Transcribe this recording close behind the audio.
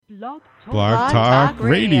Blog Talk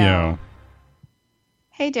Radio.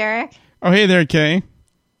 Hey, Derek. Oh, hey there, Kay.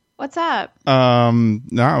 What's up?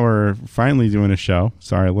 Now we're finally doing a show.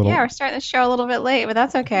 Sorry, a little. Yeah, we're starting the show a little bit late, but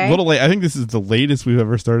that's okay. A little late. I think this is the latest we've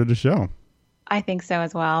ever started a show. I think so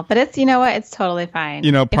as well. But it's, you know what? It's totally fine.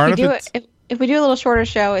 You know, part of it. If we do a little shorter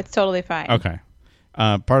show, it's totally fine. Okay.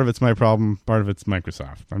 Part of it's my problem. Part of it's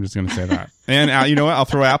Microsoft. I'm just going to say that. And you know what? I'll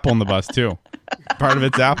throw Apple on the bus too. Part of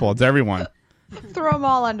it's Apple. It's everyone. Throw them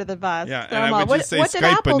all under the bus. Yeah, Throw and them I would just say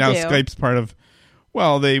Skype, but now Skype's part of.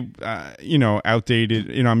 Well, they,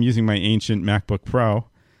 outdated. You know, I'm using my ancient MacBook Pro.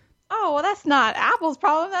 Oh, well, that's not Apple's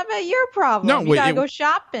problem. That's your problem. No, you gotta go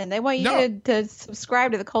shopping. They want you to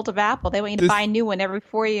subscribe to the cult of Apple. They want you to buy a new one every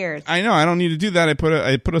 4 years. I know. I don't need to do that. I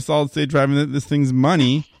put a solid state drive in this thing's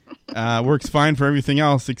money. Works fine for everything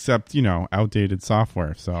else except outdated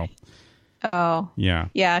software. So. Oh. Yeah.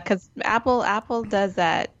 Yeah, because Apple does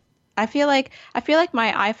that. I feel like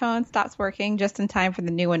my iPhone stops working just in time for the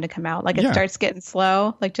new one to come out. Like it starts getting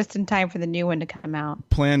slow, like just in time for the new one to come out.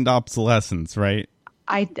 Planned obsolescence, right?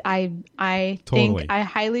 I totally. think I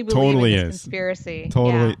highly believe in this conspiracy.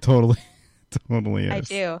 Totally is. I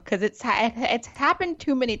do, because it's happened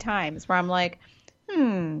too many times where I'm like,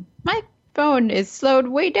 my phone is slowed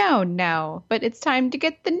way down now, but it's time to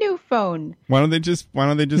get the new phone. Why don't they just put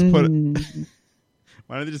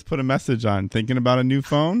a message on? Thinking about a new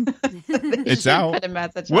phone? It's out. Put a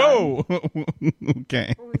message Whoa. On.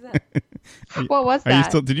 Okay. What was that? What was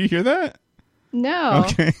that? Did you hear that? No.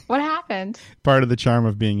 Okay. What happened? Part of the charm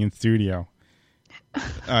of being in studio.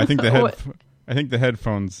 I think the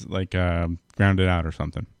headphones grounded out or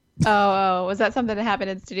something. Oh, was that something that happened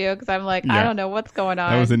in studio? Because I'm like, I don't know what's going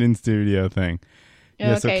on. That was an in studio thing.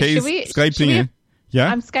 Yeah, okay. So Kay's Skyping in.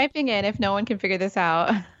 Yeah. I'm Skyping in if no one can figure this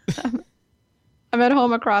out. I'm at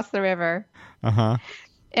home across the river. Uh-huh.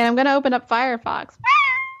 And I'm going to open up Firefox.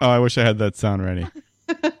 Oh, I wish I had that sound ready.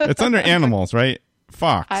 It's under animals, right?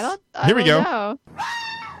 Fox. Here we go. Know.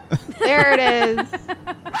 There it is.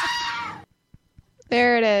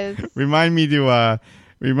 There it is. Remind me to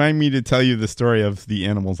tell you the story of the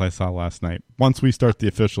animals I saw last night once we start the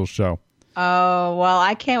official show. Oh, well,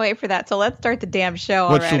 I can't wait for that. So let's start the damn show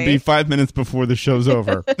already. Which will be 5 minutes before the show's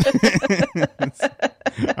over.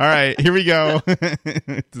 All right, here we go.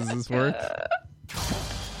 Does this work?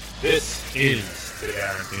 This is the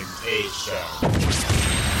TD&KS Show.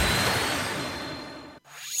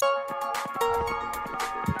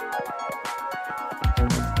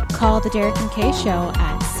 Call the Derek and Kay Show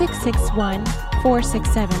at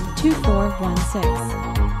 661-467-2416.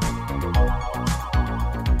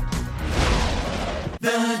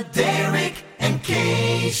 The Derek and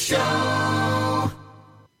Kay Show.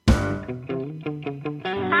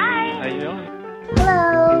 Hi. How you doing?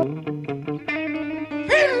 Hello.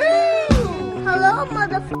 Hello,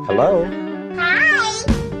 motherfucker. Hello. Hi.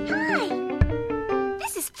 Hi.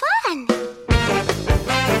 This is fun.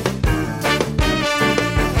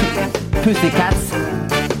 Pussycats.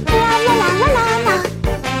 La la la la la la.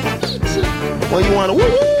 Peachy. Well, you want to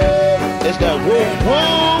woo? It's got woo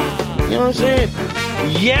woo. You know what I'm saying?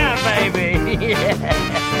 Yeah, baby.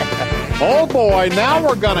 Oh boy, now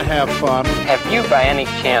we're gonna have fun. Have you by any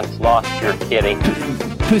chance lost your kitty?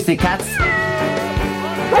 Pussycats.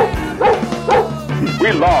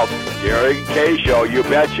 We love Derek and Kay Show, you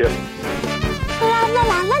betcha. La la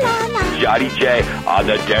la la la la. Johnny J on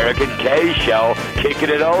the Derek and Kay Show, kicking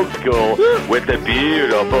it old school with the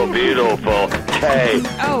beautiful, beautiful Kay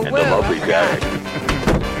and the lovely Derek.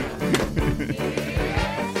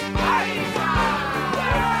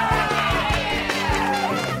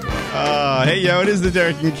 Hey, yo, it is the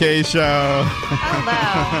Derek and Kay Show. Hello.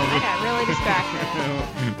 I got really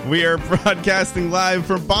distracted. We are broadcasting live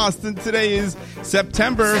from Boston. Today is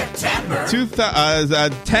September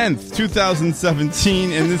 10th,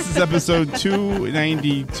 2017, and this is episode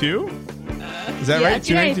 292. Is that right?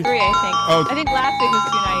 293, I think. Oh. I think last week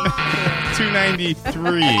was 292.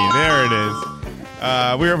 293. There it is.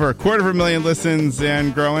 We're over 250,000 listens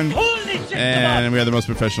and growing. And we are the most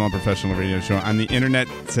professional radio show on the internet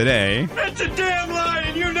today. That's a damn lie,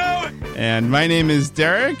 and you know it. And my name is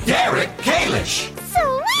Derek. Derek Kalish.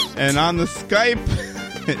 Sweet. And on the Skype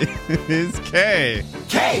is Kay.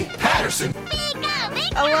 Kay Patterson.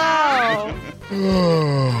 Hello.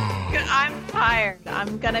 I'm tired.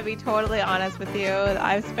 I'm going to be totally honest with you.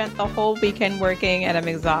 I've spent the whole weekend working and I'm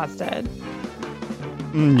exhausted.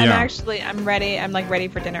 Yeah. I'm ready. I'm ready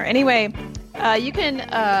for dinner. Anyway, you can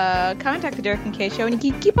contact the Derek and Kay Show, and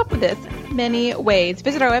you can keep up with this many ways.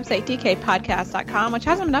 Visit our website, dkpodcast.com, which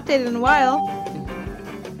hasn't been updated in a while.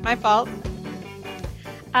 My fault.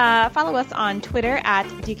 Follow us on Twitter at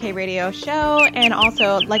DK Radio Show, and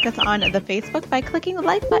also like us on the Facebook by clicking the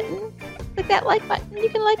like button. Click that like button. You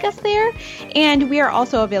can like us there. And we are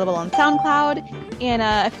also available on SoundCloud. And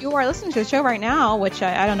if you are listening to the show right now, which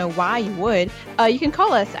I don't know why you would, you can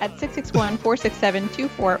call us at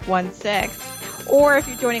 661-467-2416. Or if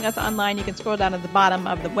you're joining us online, you can scroll down at the bottom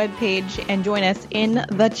of the webpage and join us in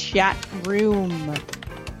the chat room.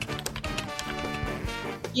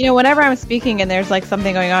 You know, whenever I'm speaking and there's like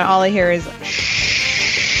something going on, all I hear is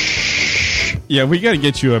shh. Yeah, we got to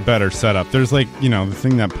get you a better setup. There's like, the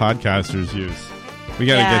thing that podcasters use. We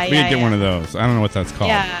got to get one of those. I don't know what that's called.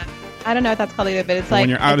 Yeah, I don't know what that's called either, but it's like when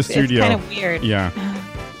you're out of studio, it's kind of weird. Yeah.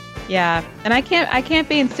 Yeah, and I can't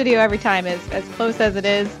be in studio every time. As close as it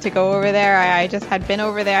is to go over there, I just had been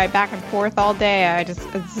over there. I back and forth all day. I just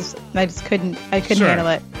couldn't handle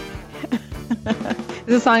it. Is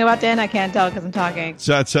this a song about Dan? I can't tell because I'm talking.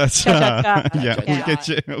 Cha cha cha. Yeah,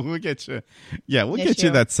 we'll get you. Yeah, we'll get you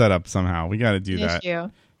that set up somehow. We got to do that.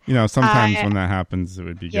 Sometimes when that happens, it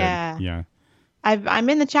would be good. Yeah. I'm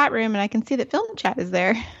in the chat room and I can see that Film Chat is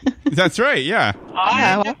there. That's right. Yeah.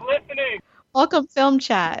 I'm just listening. Welcome, Film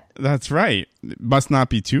Chat. That's right. It must not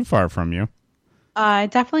be too far from you.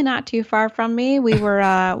 Definitely not too far from me. We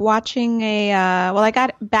were watching I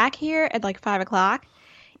got back here at like 5:00,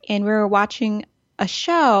 and we were watching a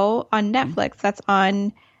show on Netflix that's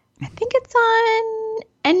on, I think it's on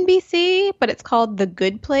NBC, but it's called The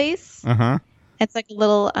Good Place. Uh-huh. It's like a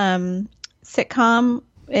little sitcom,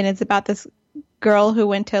 and it's about this girl who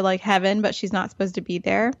went to like heaven, but she's not supposed to be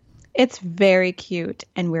there. It's very cute,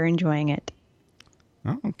 and we're enjoying it.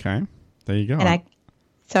 Oh, okay. There you go. And I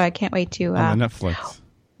can't wait to on the Netflix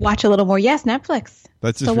watch a little more. Yes, Netflix.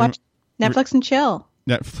 Watch Netflix and chill.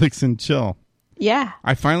 Netflix and chill. Yeah.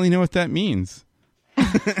 I finally know what that means.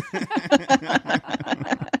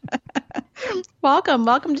 Welcome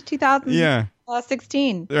to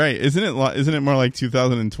 2016. Right. Isn't it more like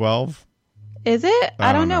 2012? Is it?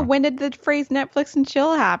 I don't know. When did the phrase Netflix and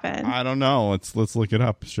chill happen? I don't know. Let's look it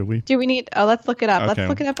up, should we? Do we need let's look it up. Okay. Let's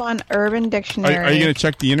look it up on Urban Dictionary. Are you going to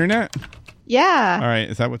check the internet? Yeah. All right.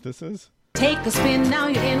 Is that what this is? Take a spin, now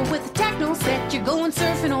you're in with the techno set. You're going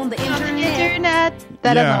surfing on the internet.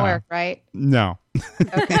 That doesn't work, right? No.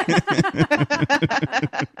 Okay.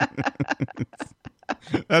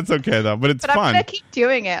 That's okay though, but it's fun. I'm gonna keep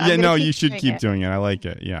doing it. Yeah, no, you should keep doing it. I like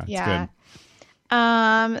it. Yeah, it's good.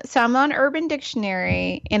 So I'm on Urban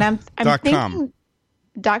Dictionary, and I'm thinking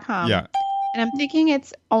 .com. Yeah. And I'm thinking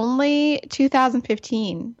it's only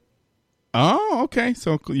 2015. Oh, okay.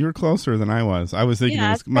 So you're closer than I was. I was thinking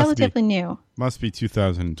it's relatively new. Must be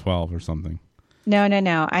 2012 or something. No.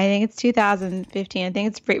 I think it's 2015. I think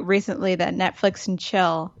it's recently that Netflix and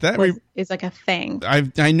chill is like a thing.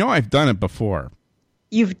 I know I've done it before.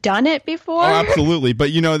 You've done it before? Oh, absolutely.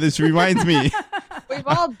 But, this reminds me. We've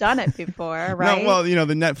all done it before, right? No, well,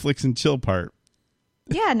 the Netflix and chill part.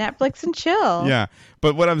 Yeah, Netflix and chill. Yeah.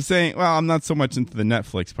 But what I'm saying, I'm not so much into the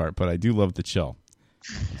Netflix part, but I do love the chill.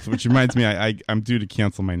 So, which reminds me, I'm due to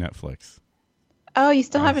cancel my Netflix. Oh, you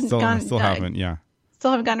still haven't gone? Still haven't, yeah. Still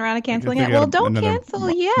haven't gotten around to canceling it? Well, don't cancel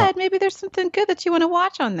yet. Maybe there's something good that you want to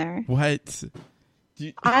watch on there. What?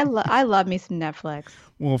 I love me some Netflix.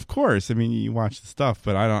 Well, of course. I mean, you watch the stuff,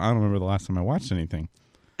 but I don't remember the last time I watched anything.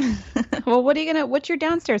 Well, what's your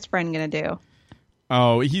downstairs friend gonna do?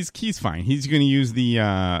 Oh, he's fine. He's gonna use the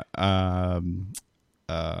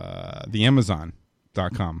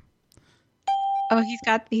Amazon.com. Oh, he's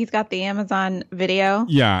got the Amazon Video.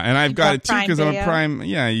 Yeah, and I've got it too because I'm a Prime.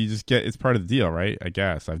 Yeah, you just get it's part of the deal, right? I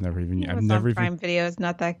guess I've never Prime Video is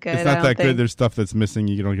not that good. It's not that good. There's stuff that's missing.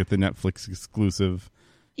 You don't get the Netflix exclusive.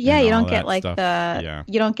 Yeah, you don't get like stuff.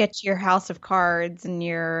 you don't get your House of Cards and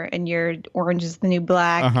your Orange is the New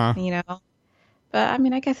Black. But I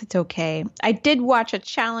mean, I guess it's okay. I did watch a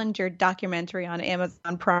Challenger documentary on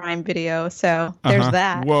Amazon Prime Video, so there's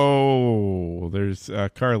that. Whoa, there's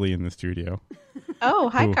Carly in the studio. Oh,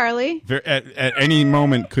 hi, Carly. At any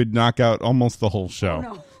moment could knock out almost the whole show.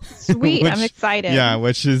 Oh, no. Sweet, I'm excited. Yeah,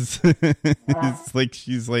 which is it's like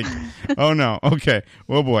she's like, oh no, okay,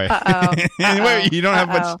 oh boy. Anyway, you don't have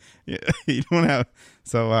much. You don't have.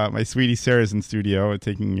 So my sweetie Sarah's in studio,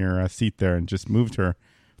 taking your seat there, and just moved her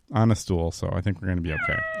on a stool. So I think we're gonna be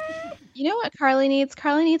okay. You know what Carly needs?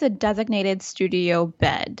 Carly needs a designated studio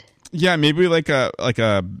bed. Yeah, maybe like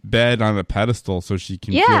a bed on a pedestal so she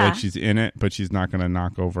can feel like she's in it, but she's not going to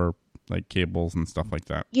knock over like cables and stuff like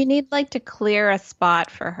that. You need like to clear a spot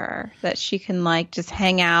for her that she can like just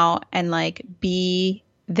hang out and like be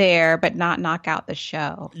there but not knock out the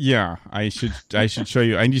show. Yeah, I should show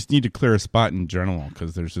you. I just need to clear a spot in general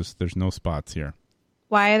because there's no spots here.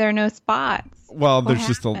 Why are there no spots? Well,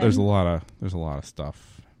 there's a lot of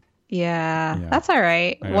stuff. Yeah, that's all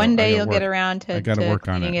right. One day you'll get around to work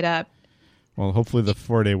on cleaning it up. Well, hopefully the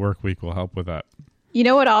 4-day work week will help with that. You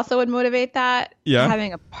know what also would motivate that? Yeah.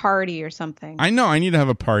 Having a party or something. I know. I need to have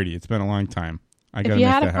a party. It's been a long time. If you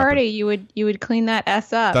had a party, you would clean that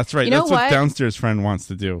S up. That's right. That's what downstairs friend wants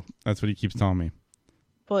to do. That's what he keeps telling me.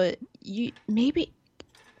 But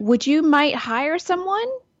would you might hire someone?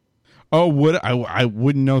 Oh, would I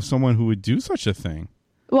wouldn't know someone who would do such a thing.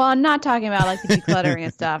 Well, I'm not talking about like the decluttering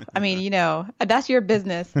and stuff. I mean, that's your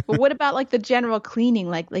business. But what about like the general cleaning?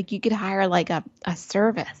 Like you could hire like a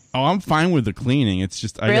service. Oh, I'm fine with the cleaning. It's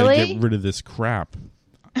just I gotta get rid of this crap.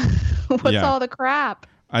 What's all the crap?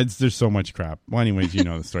 There's so much crap. Well, anyways, you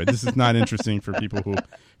know the story. This is not interesting for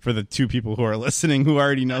the 2 people who are listening who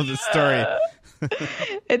already know the story.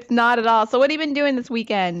 It's not at all. So what have you been doing this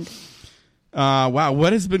weekend? Wow,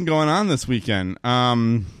 what has been going on this weekend?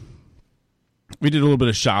 We did a little bit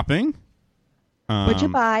of shopping. What'd you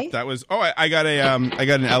buy? That was I got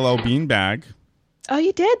an LL Bean bag. Oh,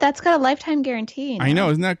 you did? That's got a lifetime guarantee. I know,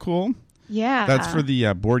 isn't that cool? Yeah. That's for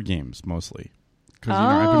the board games mostly. Because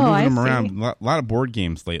I've been moving them around. A lot of board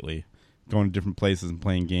games lately, going to different places and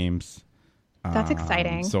playing games. That's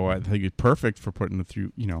exciting. So I think it's perfect for putting a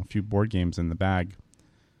few board games in the bag.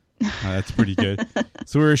 That's pretty good.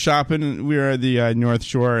 So we were shopping. We were at the North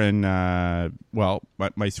Shore, and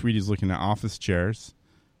my sweetie's looking at office chairs.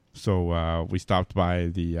 So we stopped by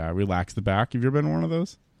the Relax the Back. Have you ever been in one of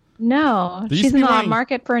those? No. She's in the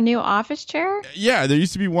market for a new office chair? Yeah, there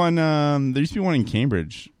used to be one. There used to be one in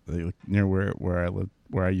Cambridge, near where I live,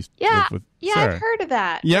 where I used to live with Sarah. I've heard of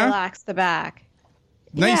that. Yeah? Relax the Back.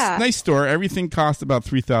 Nice store. Everything cost about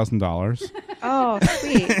 $3,000. Oh,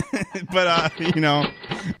 sweet. But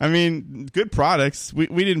I mean, good products. We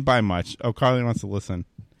didn't buy much. Oh, Carly wants to listen.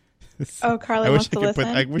 Oh, Carly wants to listen.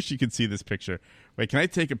 I wish you could see this picture. Wait, can I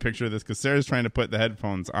take a picture of this? Because Sarah's trying to put the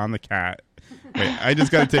headphones on the cat. Wait, I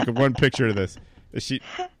just got to take one picture of this. Is she?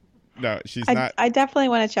 No, she's not. I definitely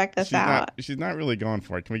want to check this out. She's not really going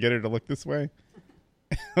for it. Can we get her to look this way?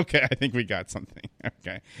 Okay, I think we got something.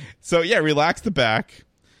 Okay. So, yeah, Relax the Back.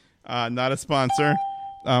 Not a sponsor.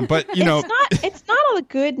 But, It's not a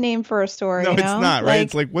good name for a store, No, it's not, right?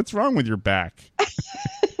 It's like, what's wrong with your back?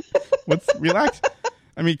 Relax?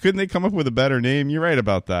 I mean, couldn't they come up with a better name? You're right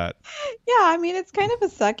about that. Yeah, I mean, it's kind of a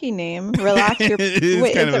sucky name. Relax your... It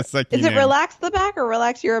is kind of a sucky name. Is it Relax the Back or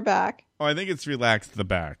Relax Your Back? Oh, I think it's Relax the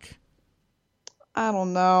Back. I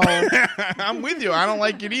don't know. I'm with you. I don't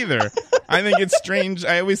like it either. I think it's strange.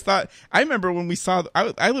 I remember when we saw,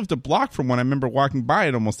 I lived a block from one. I remember walking by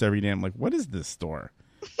it almost every day. I'm like, what is this store?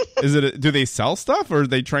 Do they sell stuff or are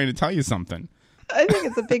they trying to tell you something? I think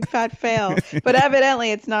it's a big fat fail. But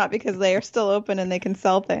evidently it's not because they are still open and they can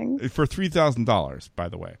sell things. For $3,000, by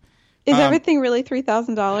the way. Is everything really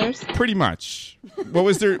 $3,000? Pretty much. What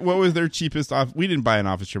was their cheapest off? We didn't buy an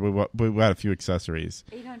office chair, but we got a few accessories.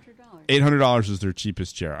 $800 is their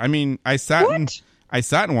cheapest chair. I mean, I sat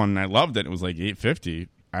in one and I loved it. It was like $850.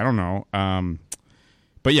 I don't know.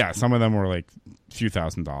 But yeah, some of them were like a few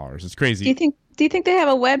 $1,000s. It's crazy. Do you think they have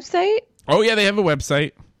a website? Oh yeah, they have a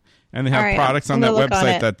website, and they have products on that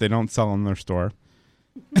website that they don't sell in their store.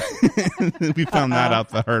 We found that out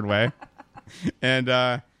the hard way.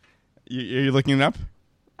 And you're looking it up?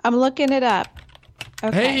 I'm looking it up.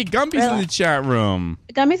 Okay. Hey, Gumby's in the chat room.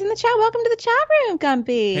 Gumpy's in the chat. Welcome to the chat room,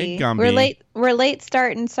 Gumpy. Hey, Gumpy. We're late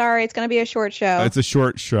starting. Sorry, it's going to be a short show. It's a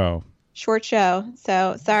short show. Short show.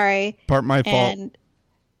 So sorry. Part my fault.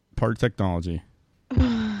 Part technology.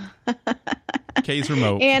 Kay's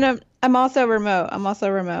remote. And I'm also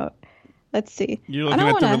remote. Let's see. You're looking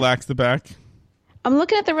at the Relax the Back? I'm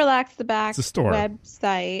looking at the Relax the Back it's a store.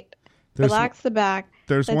 website. Relax the Back.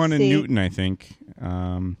 There's one in Newton, I think.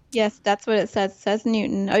 Yes, that's what it says. It says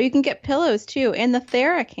Newton. Oh, you can get pillows too, and the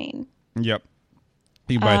Theracane. Yep.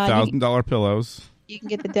 You can buy $1,000 pillows. You can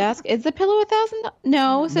get the desk. Is the pillow $1,000?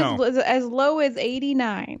 No, it says as low as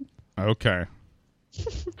 $89. Okay.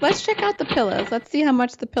 Let's check out the pillows. Let's see how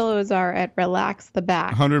much the pillows are at Relax the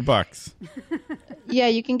Back. $100. Yeah,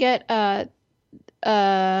 you can get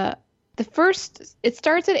the first. It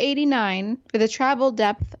starts at $89 with a travel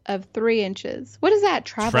depth of 3 inches. What is that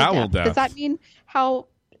travel depth? Does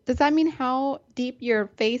that mean how deep your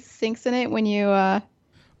face sinks in it when you?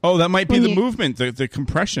 Oh, that might be the movement, the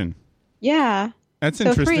compression. Yeah, that's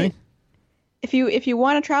interesting. If you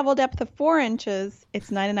want a travel depth of 4 inches,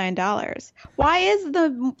 it's $99. Why is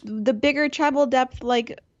the bigger travel depth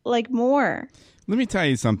like more? Let me tell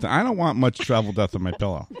you something. I don't want much travel depth on my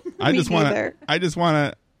pillow. I just want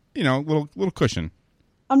a little cushion.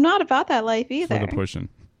 I'm not about that life either. For the pushing.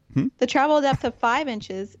 The travel depth of 5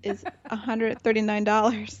 inches is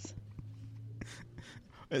 $139.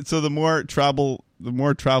 So the more travel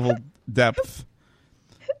depth,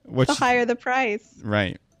 the higher the price.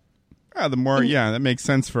 Right. The more, that makes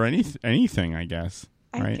sense for anything, I guess.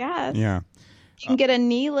 Right? I guess. Yeah. You can get a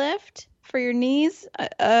knee lift for your knees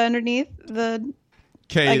underneath the.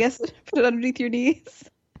 Okay. I guess put it underneath your knees.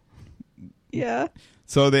 Yeah.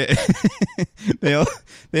 So they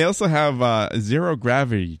also have zero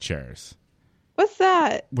gravity chairs. What's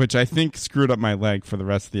that? Which I think screwed up my leg for the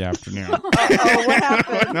rest of the afternoon. What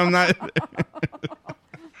happened? I'm not.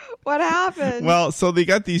 What happened? Well, so they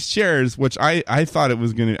got these chairs, which I thought it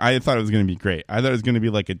was gonna be great. I thought it was gonna be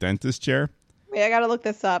like a dentist chair. Wait, I gotta look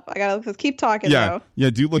this up. Keep talking though. Yeah,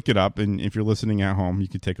 do look it up, and if you're listening at home, you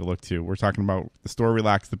can take a look too. We're talking about the store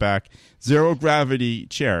Relax the Back zero gravity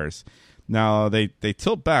chairs. Now they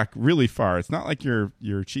tilt back really far. It's not like your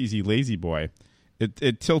cheesy lazy boy.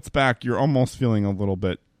 It tilts back. You're almost feeling a little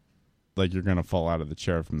bit like you're gonna fall out of the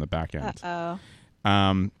chair from the back end.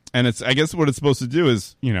 And it's, I guess what it's supposed to do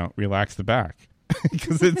is, relax the back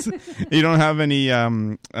because you don't have any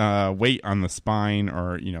weight on the spine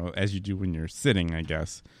or, as you do when you're sitting, I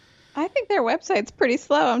guess. I think their website's pretty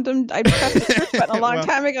slow. I pressed the search button a long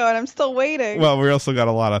time ago and I'm still waiting. Well, we also got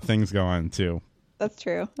a lot of things going too. That's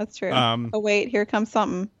true. Oh, wait, here comes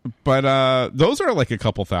something. But those are like a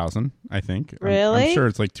couple thousand, I think. Really? I'm sure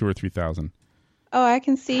it's like 2,000 or 3,000. Oh, I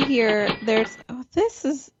can see here.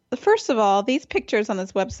 First of all, these pictures on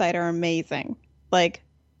this website are amazing. Like,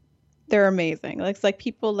 they're amazing. It's like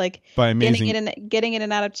people like getting in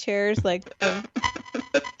and out of chairs. Like,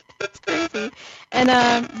 it's crazy. And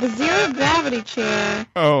the zero gravity chair.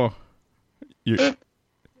 Oh, you're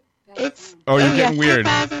getting weird.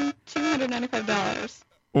 $295.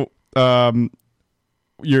 Oh,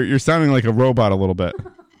 you're sounding like a robot a little bit.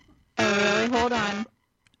 Oh, really? Hold on.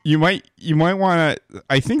 You might want to.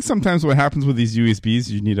 I think sometimes what happens with these USBs,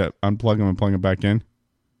 you need to unplug them and plug them back in.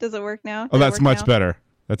 Does it work now? That's much better.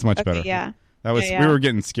 That's much better. Yeah. That was. We were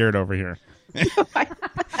getting scared over here.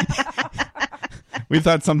 We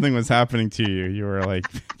thought something was happening to you. You were like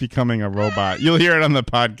becoming a robot. You'll hear it on the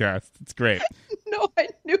podcast. It's great. No, I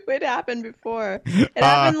knew it happened before. It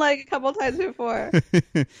happened like a couple times before.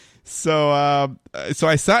 So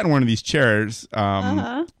I sat in one of these chairs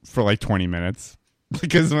for like 20 minutes.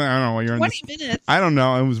 Because I don't know, you're 20 minutes. I don't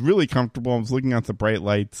know. It was really comfortable. I was looking at the bright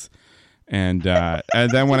lights, and then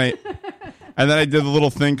I did the little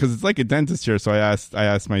thing because it's like a dentist chair. So I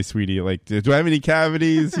asked my sweetie, like, do I have any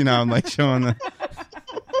cavities? I'm like showing the.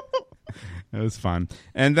 It was fun,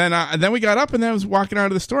 and then we got up, and then I was walking out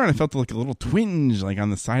of the store, and I felt like a little twinge, like on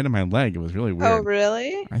the side of my leg. It was really weird. Oh,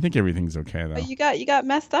 really? I think everything's okay though. But you got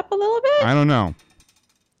messed up a little bit. I don't know.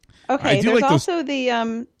 Okay, there's also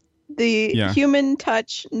the Human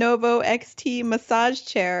Touch Novo XT massage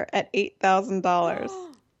chair at $8,000.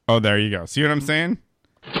 Oh, there you go. See what I'm saying?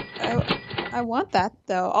 I want that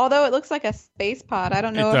though. Although it looks like a space pod. I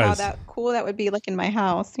don't know how cool that would be like in my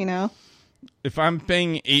house, If I'm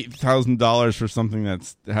paying $8,000 for something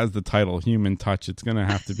that has the title Human Touch, it's going to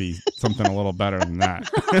have to be something a little better than that.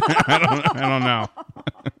 I don't know.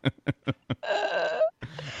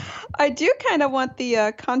 I do kind of want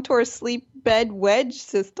the Contour Sleep Bed Wedge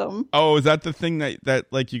system. Oh, is that the thing that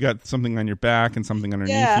like you got something on your back and something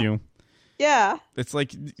underneath you? Yeah. It's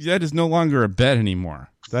like that is no longer a bed anymore.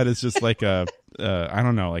 That is just like a I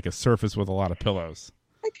don't know, like a surface with a lot of pillows.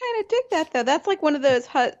 I kind of dig that though. That's like one of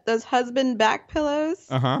those husband back pillows.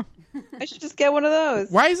 Uh-huh. I should just get one of those.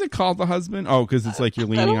 Why is it called the husband? Oh, because it's like you're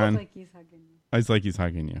leaning on. Like he's hugging you. It's like he's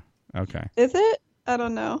hugging you. Okay. Is it? I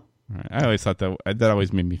don't know. All right. I always thought that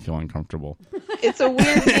always made me feel uncomfortable. It's a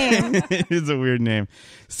weird name. It is a weird name.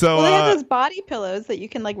 So they have those body pillows that you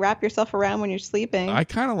can like wrap yourself around when you're sleeping. I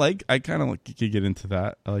kind of could get into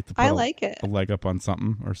that. I like to put a leg up on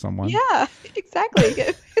something or someone. Yeah, exactly.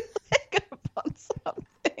 Get a leg up on something.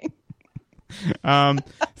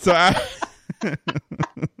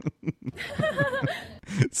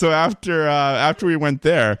 So after we went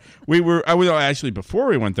there, before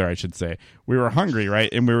we went there, I should say, we were hungry,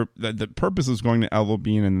 right? And the purpose was going to El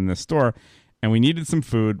Bean and in the store, and we needed some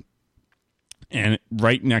food. And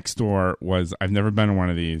right next door was, I've never been to one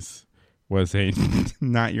of these, was a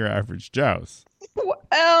Not Your Average Joe's.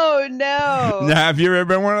 Oh no! Now, have you ever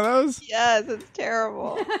been one of those? Yes, it's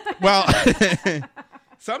terrible. Well.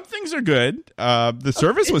 Some things are good. The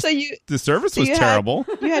service was terrible.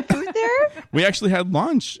 You had food there? We actually had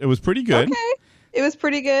lunch. It was pretty good. Okay. It was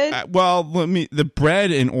pretty good. The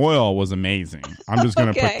bread and oil was amazing. I'm just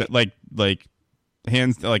gonna put that like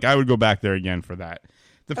hands. Like I would go back there again for that.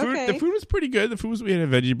 The food was pretty good. We had a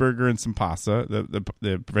veggie burger and some pasta. The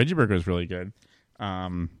veggie burger was really good.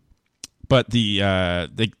 But they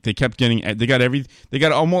kept getting they got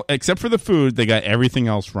almost, except for the food, they got everything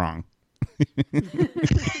else wrong. What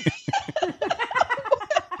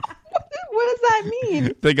does that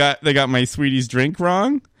mean? They got my sweetie's drink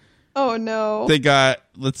wrong. Oh no. They got,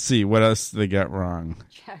 let's see, what else they got wrong?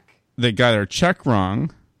 Check. They got our check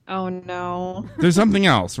wrong. Oh no. There's something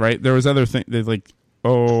else, right? There was other things. There's like,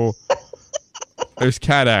 there's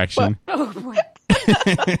cat action. What? Oh boy. This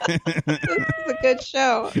is a good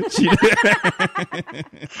show.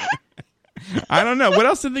 I don't know. What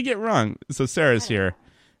else did they get wrong? So Sarah's here.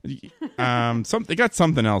 They got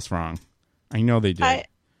something else wrong. I know they did.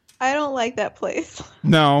 I don't like that place.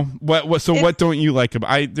 No. What? So what don't you like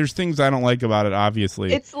about? There's things I don't like about it.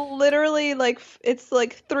 Obviously, it's literally like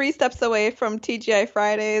 3 steps away from TGI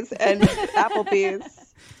Fridays and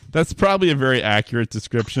Applebee's. That's probably a very accurate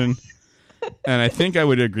description, and I think I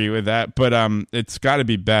would agree with that. But it's got to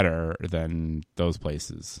be better than those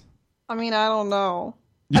places. I mean, I don't know.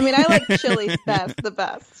 I mean, I like Chili's the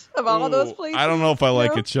best of all of those places. I don't know if I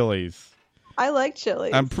like a Chili's. I like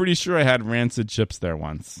Chili's. I'm pretty sure I had rancid chips there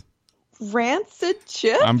once. Rancid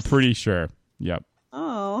chips? I'm pretty sure. Yep.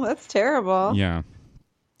 Oh, that's terrible. Yeah.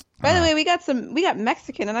 By the way, we got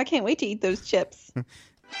Mexican, and I can't wait to eat those chips.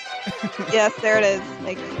 Yes, there it is.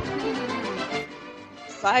 Like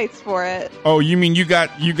sites for it. Oh, you mean you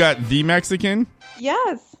got the Mexican?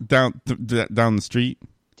 Yes. Down the street.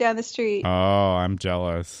 Down the street. Oh, I'm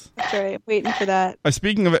jealous. That's right. Waiting for that.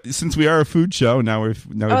 Speaking of it, since we are a food show, now we've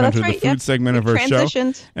entered the food segment of our show,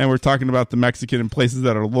 and we're talking about the Mexican and places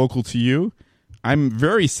that are local to you. I'm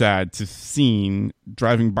very sad to seen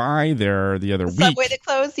driving by there the other week. Subway to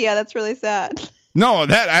close? Yeah, that's really sad. No,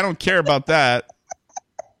 that I don't care about that.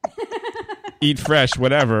 Eat fresh,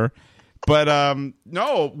 whatever. But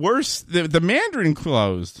no, worse. The Mandarin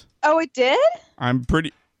closed. Oh, it did? I'm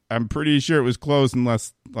pretty sure it was closed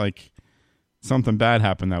unless like something bad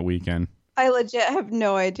happened that weekend. I legit have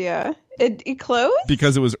no idea. It closed?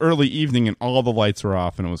 Because it was early evening and all the lights were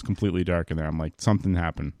off and it was completely dark in there. I'm like, something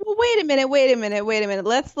happened. Well, wait a minute.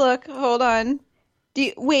 Let's look. Hold on.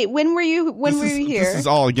 When were you here? This is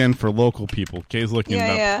all again for local people. Kay's looking it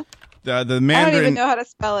up. Yeah. The Mandarin, I don't even know how to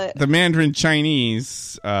spell it. The Mandarin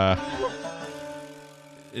Chinese was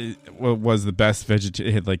the best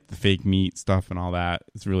vegetarian. It had like the fake meat stuff and all that.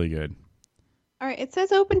 It's really good. All right, it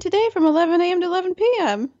says open today from 11 a.m. to 11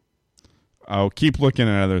 p.m. Oh, keep looking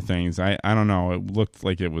at other things. I don't know. It looked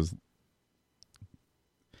like it was.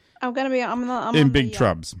 I'm in big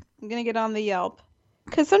trubs. I'm gonna get on the Yelp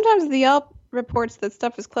because sometimes the Yelp reports that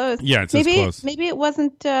stuff is closed. Yeah, it says closed. Maybe it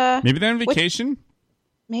wasn't. Maybe they're on vacation.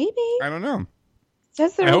 Maybe I don't know. It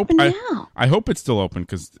says they're open now. I hope it's still open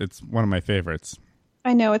because it's one of my favorites.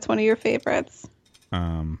 I know it's one of your favorites.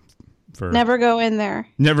 For never go in there.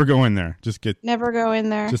 Never go in there. Never go in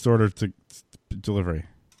there. Just order to delivery.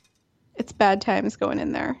 It's bad times going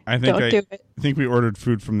in there. Don't do it. I think we ordered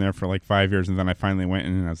food from there for like 5 years, and then I finally went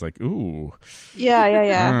in, and I was like, "Ooh,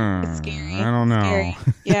 yeah." It's scary. I don't know. Scary.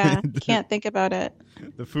 Yeah, can't think about it.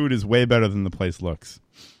 The food is way better than the place looks.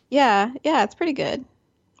 Yeah, it's pretty good.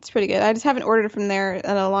 I just haven't ordered from there in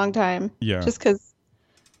a long time. Yeah, just because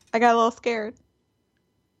I got a little scared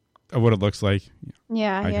of what it looks like.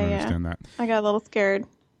 Yeah, I can understand that. I got a little scared.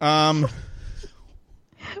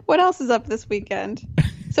 What else is up this weekend?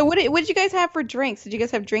 So what did you guys have for drinks? Did you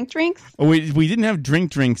guys have drinks? Oh, we didn't have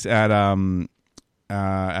drinks at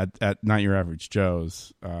Not Your Average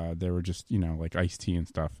Joe's. They were just like iced tea and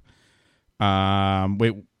stuff.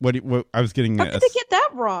 Wait, what I was getting? How did they get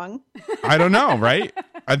that wrong? I don't know, right?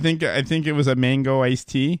 I think it was a mango iced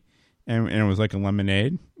tea, and it was like a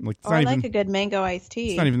lemonade. Like I like a good mango iced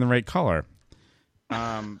tea. It's not even the right color.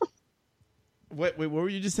 What were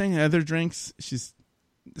you just saying? Other drinks?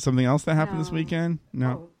 Something else that happened this weekend?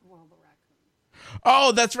 No.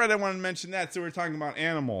 Oh, that's right. I wanted to mention that. So we're talking about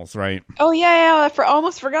animals, right? Oh yeah. I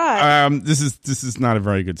almost forgot. This is not a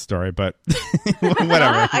very good story, but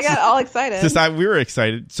whatever. I got all excited. We were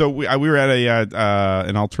excited. So we were at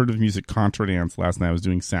an alternative music contra dance last night. I was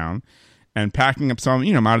doing sound and packing up some.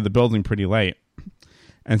 I'm out of the building pretty late,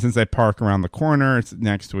 and since I park around the corner, it's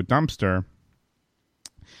next to a dumpster.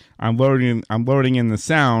 I'm loading in the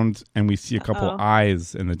sound, and we see a couple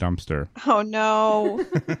eyes in the dumpster. Oh no!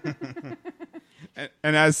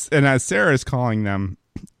 and as Sarah's calling them,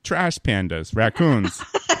 trash pandas, raccoons,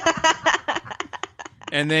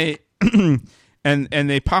 and they and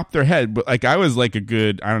they pop their head, but like I was like a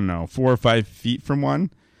good 4 or 5 feet from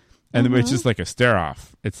one, and it's just like a stare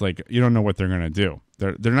off. It's like you don't know what they're gonna do.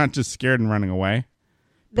 They're not just scared and running away,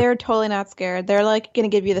 They're totally not scared. They're like going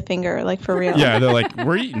to give you the finger, like for real. Yeah, they're like,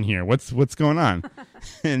 we're eating here. What's going on?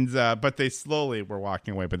 And but they slowly were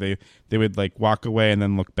walking away. But they would like walk away and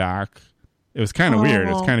then look back. It was kind of weird.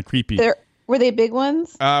 It was kind of creepy. Were they big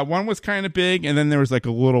ones? One was kind of big, and then there was like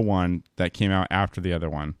a little one that came out after the other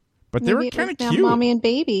one. But they were kind of cute. Mommy and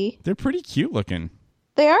baby. They're pretty cute looking.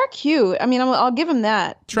 They are cute. I mean, I'll give them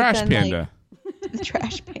that. Trash panda. Like, the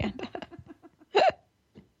trash panda.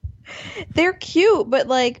 They're cute, but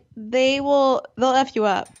like they'll F you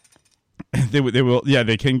up. They will. Yeah,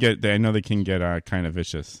 they can get. I know they can get kind of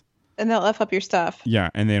vicious. And they'll F up your stuff. Yeah,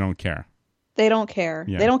 and they don't care. They don't care.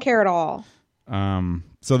 Yeah. They don't care at all.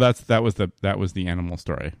 So that was the animal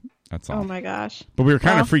story. That's all. Oh my gosh. But we were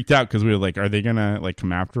kind of freaked out because we were like, are they gonna like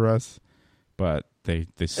come after us? But they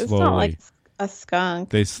slowly. It's not like a skunk.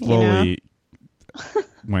 They slowly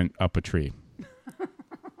went up a tree.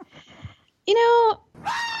 You know,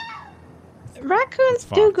 raccoons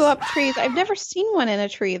do go up trees. I've never seen one in a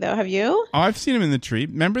tree, though. Have you? Oh, I've seen them in the tree.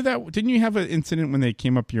 Remember that? Didn't you have an incident when they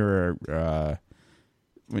came up your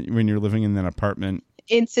when you were living in that apartment?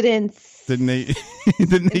 Incidents. Didn't they?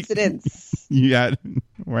 Incidents. Yeah,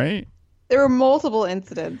 right. There were multiple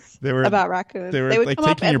incidents about raccoons. They would like come taking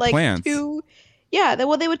up at your plants. 2. Yeah, they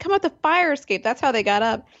would come up the fire escape. That's how they got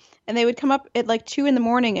up. And they would come up at like 2 a.m.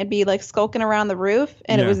 and be like skulking around the roof,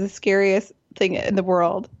 and it was the scariest thing in the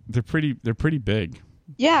world. They're pretty big.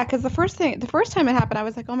 Yeah, because the first time it happened, I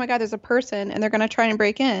was like, oh my god, there's a person, and they're gonna try and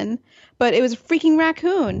break in, but it was a freaking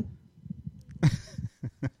raccoon.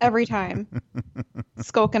 Every time,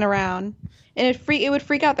 skulking around, and it would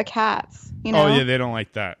freak out the cats. You know? Oh yeah, they don't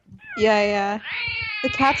like that. Yeah. The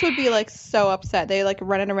cats would be like so upset. They like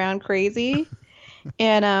running around crazy,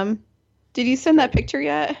 and did you send that picture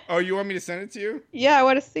yet? Oh, you want me to send it to you? Yeah, I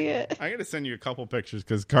want to see it. I got to send you a couple pictures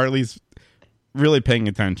because Carly's really paying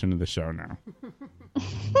attention to the show now.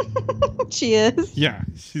 She is. Yeah,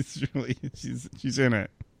 she's in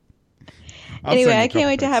it. Anyway, I can't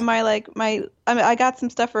wait to have I got some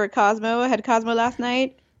stuff for Cosmo. I had Cosmo last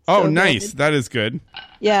night. Oh, nice. Good. That is good.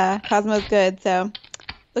 Yeah, Cosmo's good. So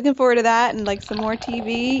looking forward to that and like some more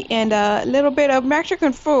TV and a little bit of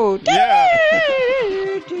Mexican food. Yeah.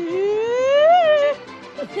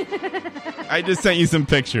 I just sent you some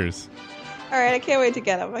pictures. All right, I can't wait to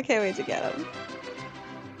get them.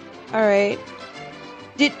 All right.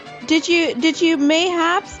 Did you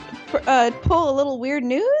mayhaps pull a little weird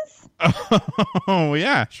news? Oh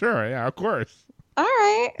yeah, sure, yeah, of course. All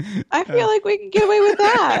right, I feel like we can get away with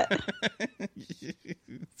that.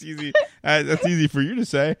 It's easy. That's easy for you to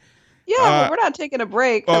say. Yeah, well, we're not taking a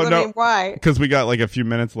break. I mean, why? Because we got like a few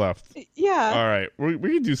minutes left. Yeah. All right,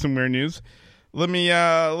 we can do some weird news. Let me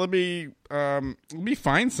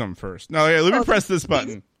find some first. No, yeah, let me press this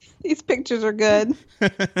button. These pictures are good.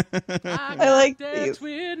 I like these.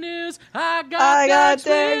 Weird news. I got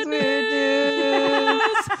weird news.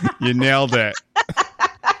 You nailed it.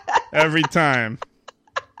 Every time.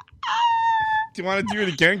 Do you want to do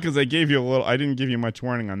it again? Because I gave you a little. I didn't give you much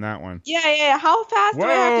warning on that one. Yeah. How fast do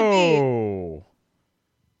I have to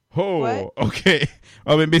be? What? Okay.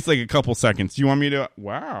 Oh, maybe it's like a couple seconds. Do you want me to?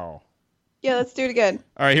 Wow. Yeah, let's do it again.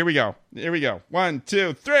 All right, here we go. 1,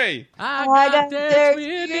 2, 3. I got Derek's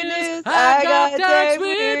weird news. I got Derek's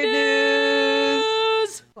weird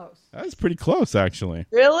news. Close. That was pretty close, actually.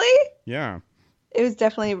 Really? Yeah. It was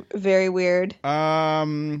definitely very weird.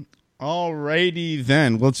 Alrighty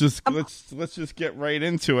then. Let's just get right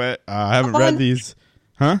into it. I haven't read these.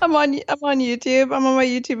 Huh? I'm on YouTube. I'm on my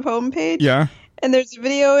YouTube homepage. Yeah. And there's a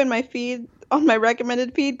video in my feed, on my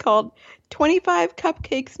recommended feed, called 25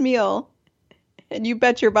 Cupcakes Meal. And you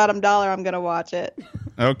bet your bottom dollar I'm going to watch it.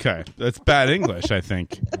 Okay. That's bad English, I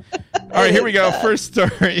think. All right, here we go. First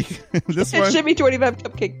story. This one should be 25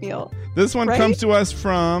 Cupcake Meal. This one comes to us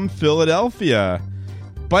from Philadelphia.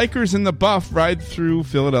 Bikers in the buff ride through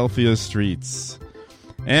Philadelphia's streets.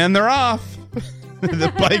 And they're off.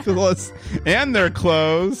 The bicyclists and their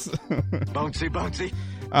clothes. Bouncy.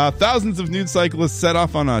 Thousands of nude cyclists set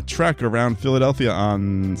off on a trek around Philadelphia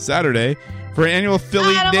on Saturday for an annual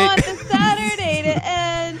Philly I don't want the Saturday to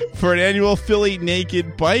end. For an annual Philly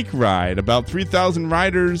naked bike ride. About 3,000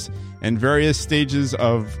 riders and various stages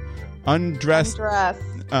of undressed.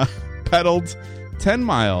 Pedaled 10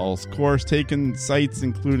 miles. Course taken sites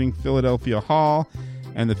including Philadelphia Hall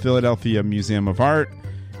and the Philadelphia Museum of Art,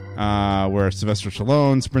 where Sylvester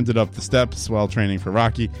Stallone sprinted up the steps while training for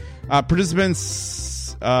Rocky.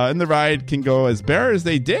 Participants in the ride can go as bare as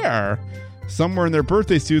they dare. Some were in their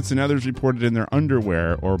birthday suits and others reported in their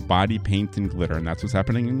underwear or body paint and glitter. And that's what's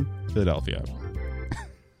happening in Philadelphia.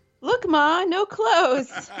 Look, Ma, no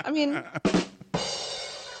clothes. I mean...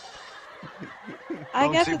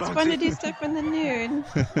 I guess it's fun to do stuff in the nude.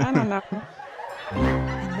 I don't know.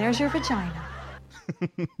 And there's your vagina. I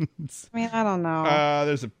mean, I don't know.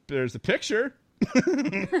 There's a picture.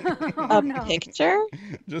 Picture?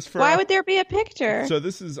 Just for Why would there be a picture? So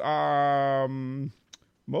this is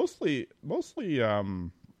mostly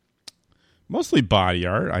body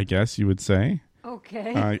art, I guess you would say.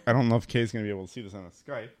 Okay. I don't know if Kay's going to be able to see this on the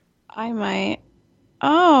Skype. I might.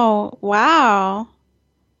 Oh, wow.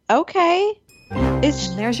 Okay. And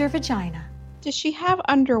there's your vagina. Does she have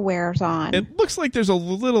underwears on? It looks like there's a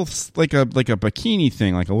little like a bikini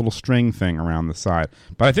thing, like a little string thing around the side.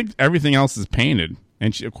 But I think everything else is painted,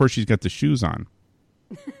 and of course she's got the shoes on.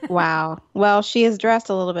 Wow. Well, she is dressed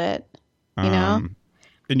a little bit, you know.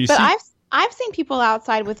 And I've seen people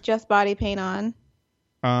outside with just body paint on.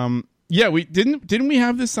 Yeah, we didn't we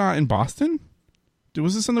have this in Boston?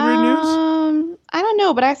 Was this on the Weird News? I don't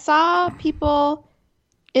know, but I saw people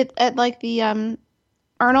at like the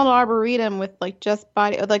Arnold Arboretum with like just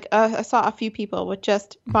body, like I saw a few people with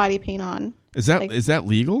just body paint on. Is that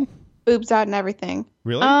legal? Boobs out and everything.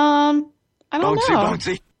 Really? I don't know.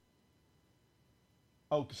 Bouncy.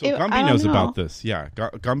 Oh, so Gumby knows about this. Yeah,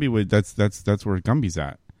 Gumby would. That's where Gumby's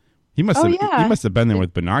at. He must have been there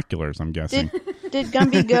with binoculars, I'm guessing. Did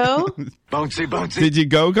Gumby go? Bouncy. Did you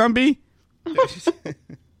go, Gumby?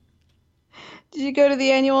 Did you go to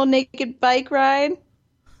the annual naked bike ride?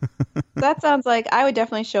 That sounds like I would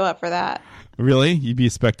definitely show up for that. Really? You'd be a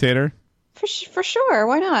spectator? For sure.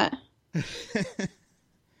 Why not?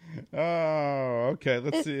 Oh, okay.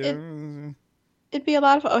 Let's see. It'd be a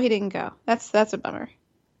lot of fun. Oh, he didn't go. That's a bummer.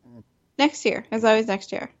 Next year. As always,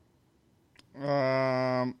 next year.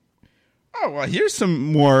 Oh, well, here's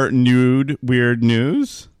some more nude weird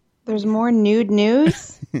news. There's more nude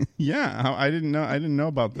news? Yeah, I didn't know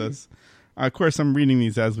about this. Of course, I'm reading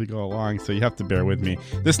these as we go along, so you have to bear with me.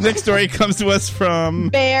 This next story comes to us from...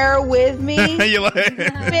 Bear with me? Bear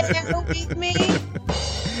with me?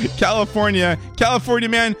 California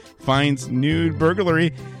man finds nude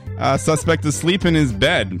burglary. Suspect asleep in his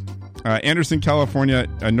bed. Anderson, California,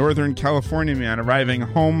 a Northern California man arriving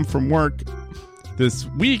home from work this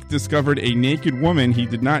week discovered a naked woman he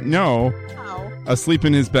did not know asleep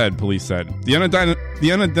in his bed, police said. The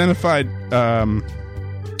unidentified...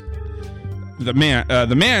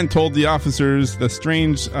 The man told the officers the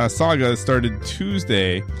strange saga started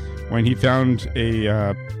Tuesday when he found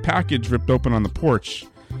a package ripped open on the porch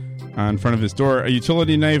in front of his door. A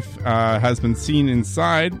utility knife has been seen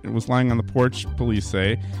inside. It was lying on the porch, police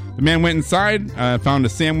say. The man went inside, found a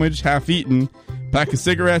sandwich half eaten, pack of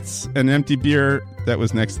cigarettes, and an empty beer that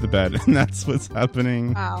was next to the bed. And that's what's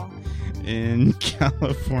happening in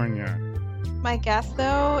California. My guess,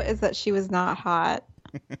 though, is that she was not hot.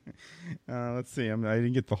 Let's see. I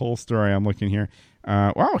didn't get the whole story. I'm looking here.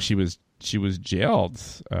 Wow, she was jailed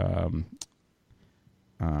for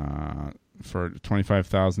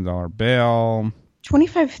 $25,000 bail.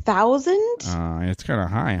 $25,000? It's kind of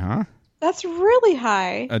high, huh? That's really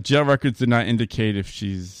high. Jail records did not indicate if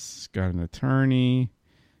she's got an attorney.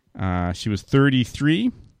 She was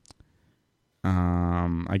 33.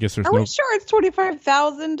 I guess there's Are we sure it's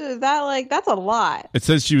 25,000? Is that that's a lot? It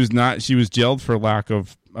says she was not. She was jailed for lack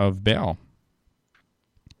of bail.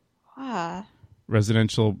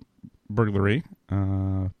 Residential burglary,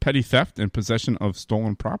 petty theft, and possession of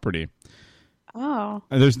stolen property. Oh.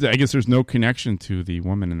 I guess there's no connection to the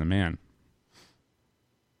woman and the man.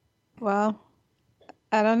 Well,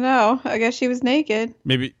 I don't know. I guess she was naked.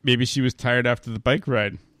 Maybe she was tired after the bike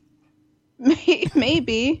ride.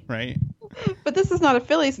 Maybe. Right. But this is not a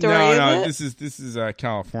Philly story, No, is it? this is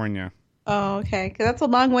California. Oh, okay. Because that's a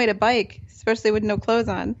long way to bike, especially with no clothes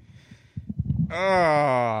on.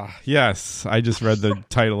 Oh, yes. I just read the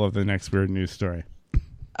title of the next weird news story.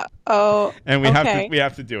 And we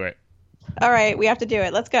have to do it. All right, we have to do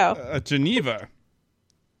it. Let's go. Geneva.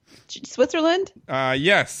 Switzerland?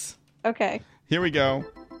 Yes. Okay. Here we go.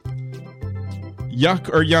 Yuck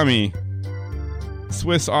or yummy.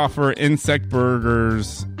 Swiss offer insect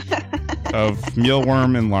burgers of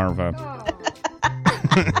mealworm and larva.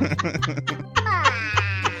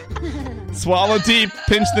 Swallow deep,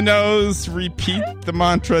 pinch the nose, repeat the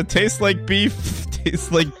mantra, tastes like beef,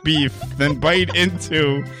 then bite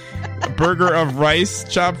into a burger of rice,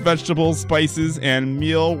 chopped vegetables, spices, and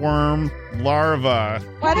mealworm larva.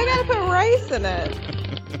 Why they gotta put rice in it?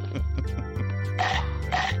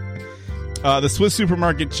 The Swiss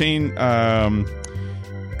supermarket chain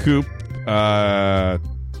Coop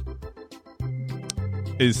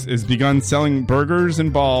is begun selling burgers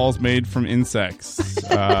and balls made from insects.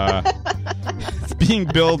 It's being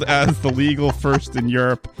billed as the legal first in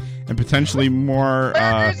Europe and potentially more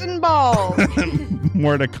burgers and balls.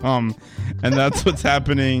 more to come, and that's what's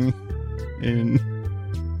happening in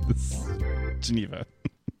Geneva.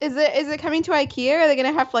 Is it coming to IKEA? Are they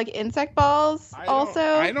going to have like insect balls also?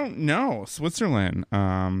 I don't know. Switzerland.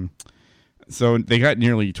 So they got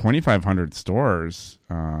nearly 2,500 stores.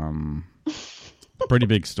 Pretty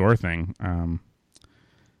big store thing.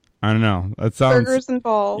 I don't know. That sounds burgers and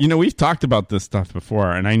balls. You know, we've talked about this stuff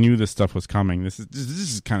before, and I knew this stuff was coming. This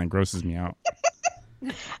is kind of grosses me out.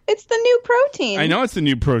 It's the new protein. I know it's the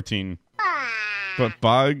new protein, but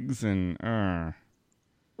bugs and.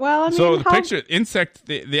 Well, I mean, so the picture insect.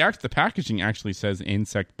 The packaging actually says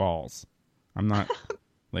insect balls. I'm not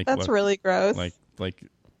like that's really gross. Like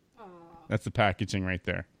that's the packaging right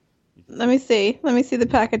there. Let me see the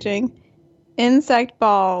packaging. Insect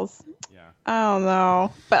balls. Yeah. I don't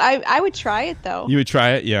know, but I would try it though. You would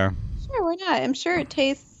try it, yeah. Sure, why not? I'm sure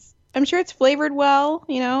it's flavored well,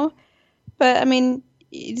 you know. But I mean,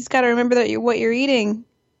 you just got to remember that what you're eating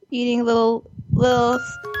little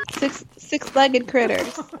six-legged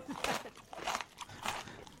critters.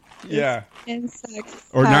 Yeah. Insects.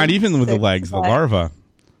 Or not even with the legs, the larva.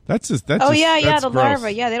 That's the gross.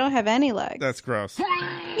 larva. Yeah, they don't have any legs. That's gross. Wait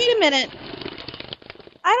a minute.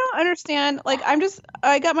 I don't understand. Like,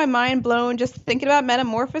 I got my mind blown just thinking about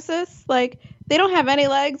metamorphosis. Like, they don't have any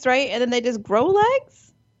legs, right? And then they just grow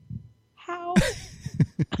legs? How?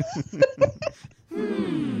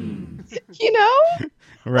 You know?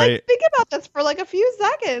 Right. Like, think about this for like a few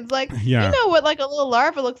seconds. Like, yeah. You know what like a little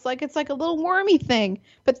larva looks like? It's like a little wormy thing.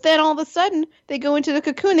 But then all of a sudden, they go into the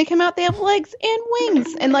cocoon. They come out, they have legs and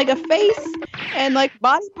wings and like a face and like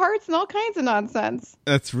body parts and all kinds of nonsense.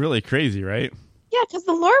 That's really crazy, right? Yeah, because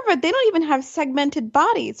the larvae, they don't even have segmented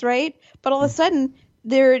bodies, right? But all of a sudden,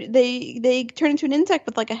 they turn into an insect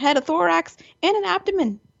with like a head, a thorax, and an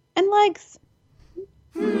abdomen and legs.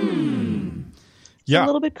 Yeah, a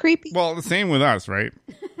little bit creepy. Well, the same with us, right?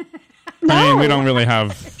 No. I mean, we don't really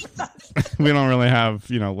have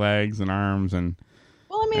legs and arms and.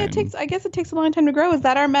 Well, I mean, I guess it takes a long time to grow. Is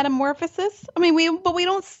that our metamorphosis? I mean, we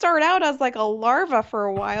don't start out as like a larva for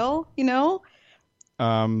a while, you know?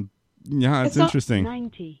 Yeah, it's interesting.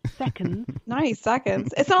 90 seconds. 90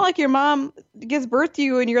 seconds. It's not like your mom gives birth to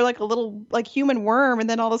you and you're like a little like human worm and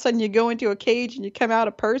then all of a sudden you go into a cage and you come out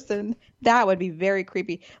a person. That would be very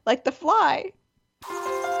creepy. Like the fly.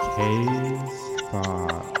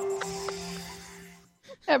 K-Spot.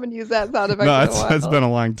 I haven't used that sound effect. No, that's been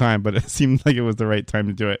a long time, but it seemed like it was the right time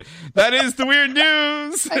to do it. That is the weird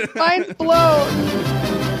news. My mind's blown.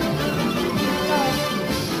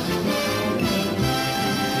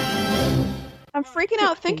 I'm freaking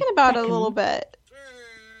out thinking about it a little bit.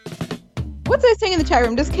 What's I saying in the chat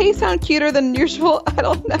room? Does Kay sound cuter than usual? I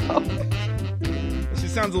don't know. She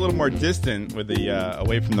sounds a little more distant with the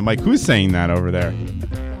away from the mic. Who's saying that over there?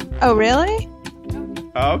 Oh, really?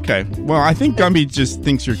 Oh, okay. Well, I think Gumby just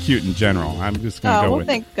thinks you're cute in general. I'm just going to go with.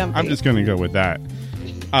 Thank Gumby. I'm just going to go with that.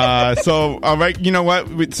 So, all right, you know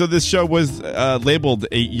what? So this show was labeled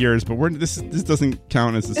 8 years, but this doesn't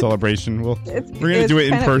count as a celebration. We're going to do it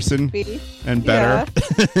in person and better,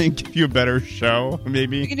 and give you a better show.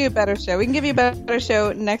 Maybe we can do a better show. We can give you a better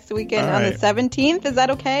show next weekend on the 17th. Is that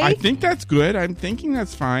okay? I think that's good. I'm thinking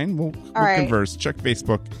that's fine. We'll converse. Check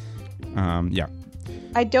Facebook. Yeah.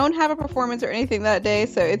 I don't have a performance or anything that day,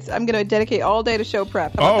 so I'm going to dedicate all day to show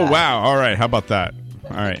prep. Oh, wow. All right. How about that?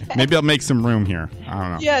 All right. Maybe I'll make some room here. I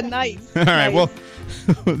don't know. Yeah, nice. All right. Well,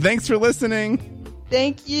 thanks for listening.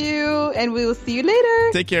 Thank you. And we will see you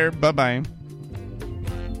later. Take care. Bye-bye.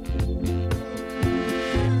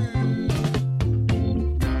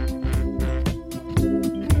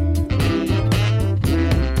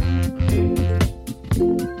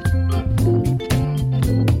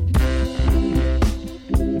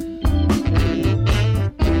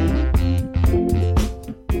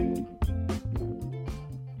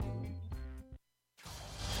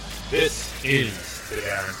 This is the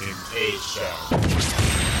TD&KS Show.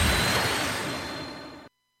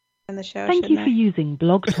 And the show. Thank you for using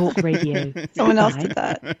Blog Talk Radio. Someone else did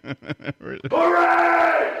that.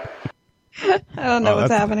 Hooray! I don't know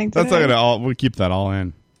what's happening today. That's not gonna. We'll keep that all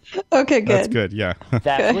in. Okay, good. That's good. Yeah.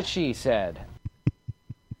 That's what she said.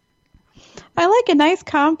 I like a nice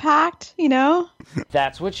compact. You know.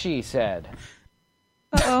 That's what she said.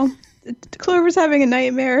 Uh-oh. Clover's having a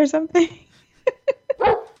nightmare or something.